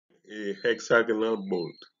a hexagonal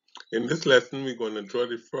bolt. In this lesson, we're going to draw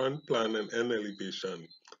the front plan and end elevation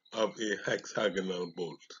of a hexagonal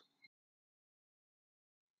bolt.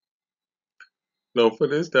 Now for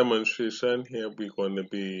this demonstration here, we're going to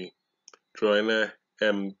be drawing a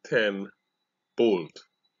M10 bolt.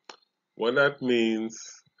 What that means,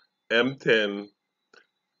 M10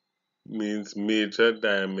 means major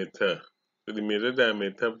diameter. So the major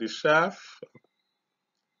diameter of the shaft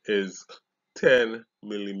is 10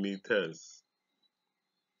 millimeters.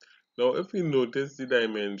 Now if we notice the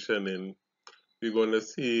dimensioning, we're going to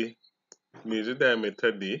see major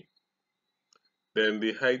diameter D, then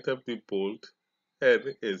the height of the bolt head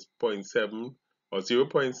is 0.7 or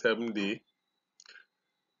 0.7 D.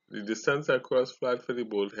 The distance across flat for the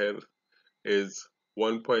bolt head is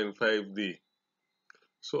 1.5 D.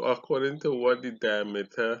 So according to what the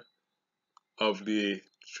diameter of the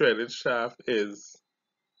threaded shaft is,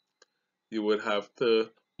 you would have to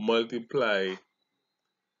multiply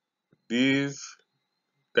these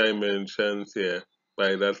dimensions here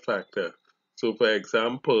by that factor. So for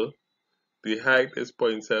example, the height is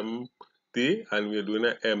 0.7 D and we're doing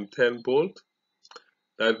an M10 bolt.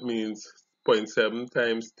 That means 0.7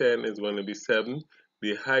 times 10 is going to be 7.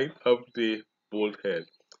 The height of the bolt head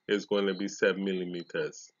is going to be 7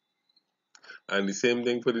 millimeters. And the same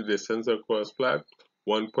thing for the distance across flat,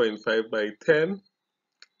 1.5 by 10,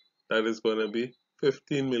 that is going to be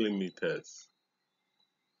 15 millimeters.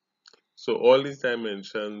 So all these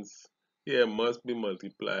dimensions here must be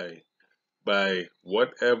multiplied by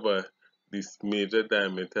whatever this major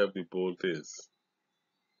diameter of the bolt is.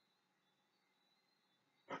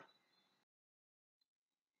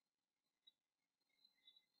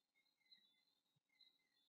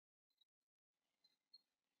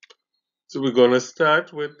 So we're going to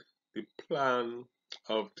start with the plan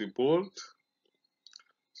of the bolt.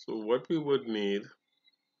 So what we would need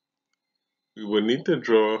to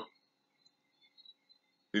draw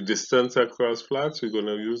the distance across flats. We're going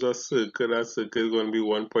to use a circle. That circle is going to be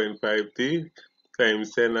 1.5 D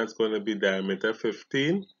times 10. That's going to be diameter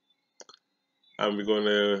 15. And we're going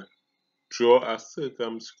to draw a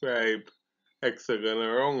circumscribed hexagon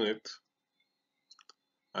around it.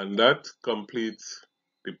 And that completes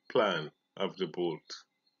the plan of the bolt.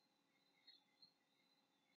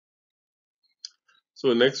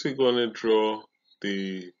 So next we're going to draw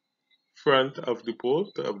the front of the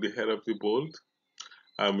bolt, of the head of the bolt.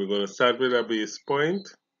 And we're going to start with a base point.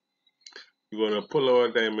 We're going to pull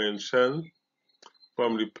our dimension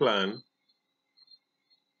from the plan.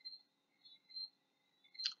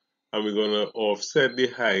 And we're going to offset the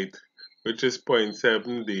height, which is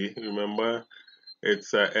 0.7 D. Remember,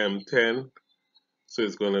 it's a M10. So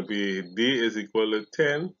it's going to be D is equal to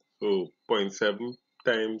 10. So 0.7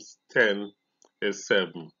 times 10 is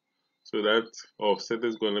 7. So that offset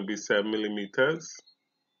is going to be 7 millimeters.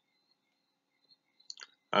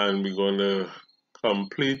 And we're going to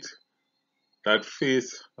complete that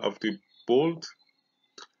face of the bolt.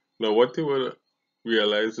 Now what you will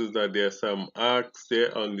realize is that there are some arcs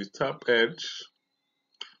there on the top edge.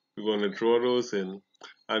 We're going to draw those in,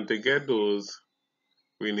 and to get those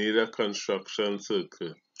we need a construction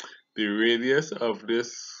circle. The radius of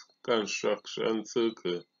this construction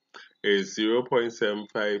circle is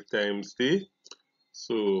 0.75 times D.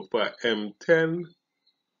 So for M10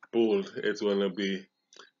 bolt it's going to be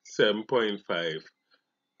 7.5,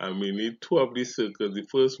 and we need two of these circles. The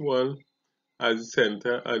first one at the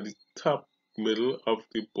center at the top middle of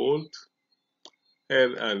the bolt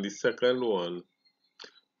head, and the second one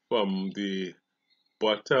from the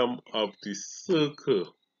bottom of the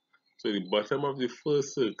circle. So the bottom of the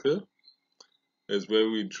first circle is where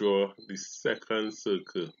we draw the second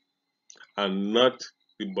circle, and not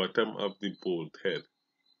the bottom of the bolt head.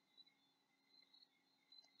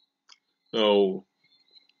 Now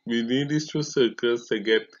we need these two circles to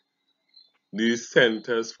get these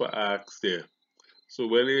centers for arcs there. So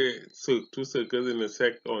where the two circles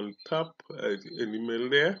intersect on top, in the middle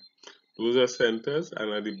there, those are centers,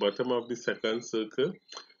 and at the bottom of the second circle,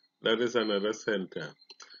 that is another center.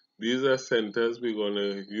 These are centers. We're going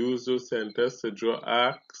to use those centers to draw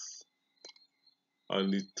arcs on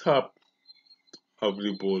the top of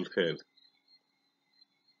the bolt head.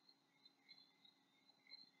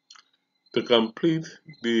 To complete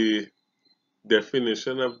the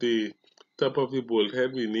definition of the top of the bolt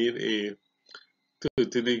head, we need a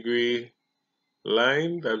 30-degree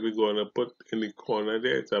line that we're going to put in the corner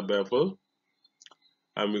there. It's a bevel,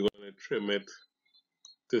 and we're going to trim it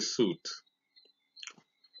to suit.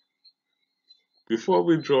 Before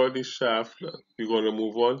we draw the shaft, we're going to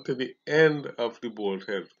move on to the end of the bolt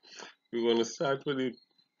head. We're going to start with we're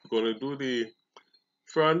going to do the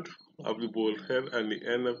front of the bolt head and the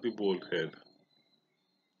end of the bolt head.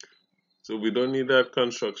 So we don't need that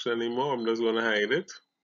construction anymore. I'm just going to hide it.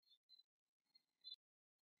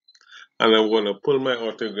 And I'm going to pull my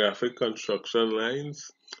orthographic construction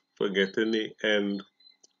lines, forgetting the end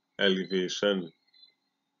elevation.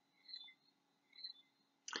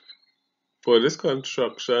 For this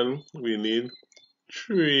construction, we need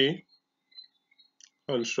 3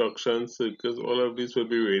 construction circles. All of these will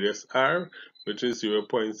be radius r, which is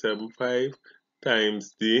 0.75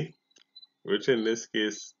 times d, which in this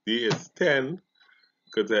case d is 10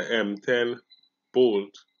 because the M10 bolt,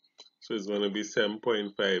 so it's going to be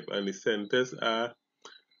 7.5, and the centers are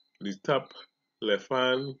the top left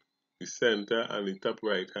hand, the center, and the top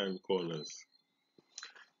right hand corners.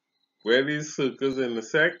 Where these circles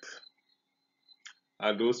intersect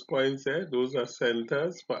are those points there. Those are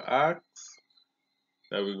centers for arcs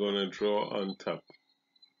that we're going to draw on top.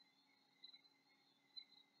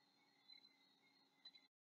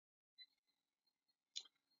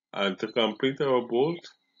 And to complete our bolt,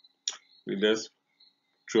 we just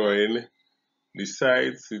draw in the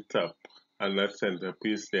sides, the top, and that center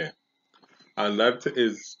piece there. And that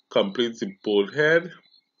is complete the bolt head.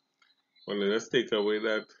 I'm going to just take away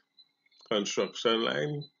that construction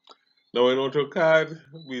line. Now in AutoCAD,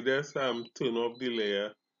 we just turn off the layer.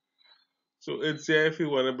 So it's there if you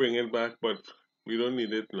want to bring it back, but we don't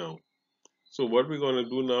need it now. So what we're going to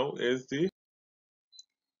do now is the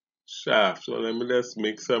shaft. So let me just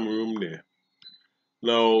make some room there.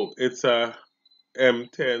 Now it's a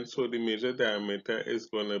M10, so the major diameter is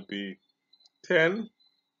going to be 10,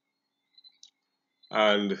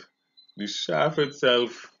 and the shaft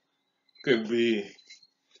itself could be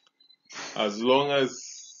as long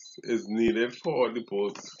as is needed for the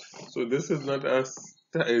post. So this is not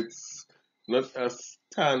it's not a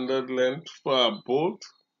standard length for a bolt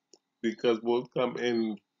because bolts come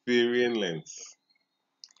in varying lengths.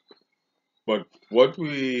 But what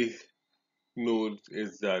we know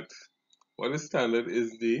is that what is standard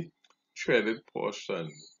is the threaded portion.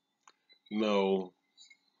 Now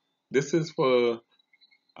this is for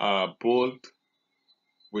a bolt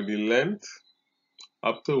with the length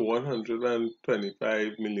up to 125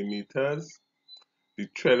 millimeters. The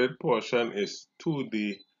threaded portion is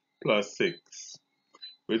 2D plus 6,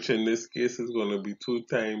 which in this case is going to be 2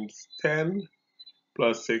 times 10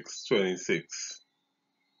 plus 6, 26.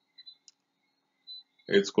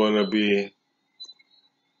 It's going to be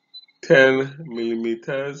 10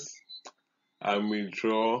 millimeters, and we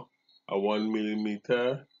draw a 1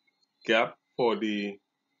 millimeter gap for the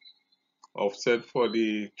offset for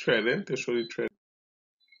the threading to show the thread.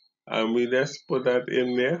 And we just put that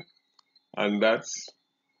in there, and that's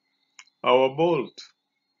our bolt.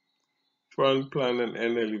 Front plan and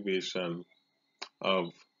end elevation of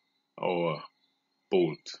our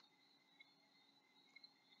bolt.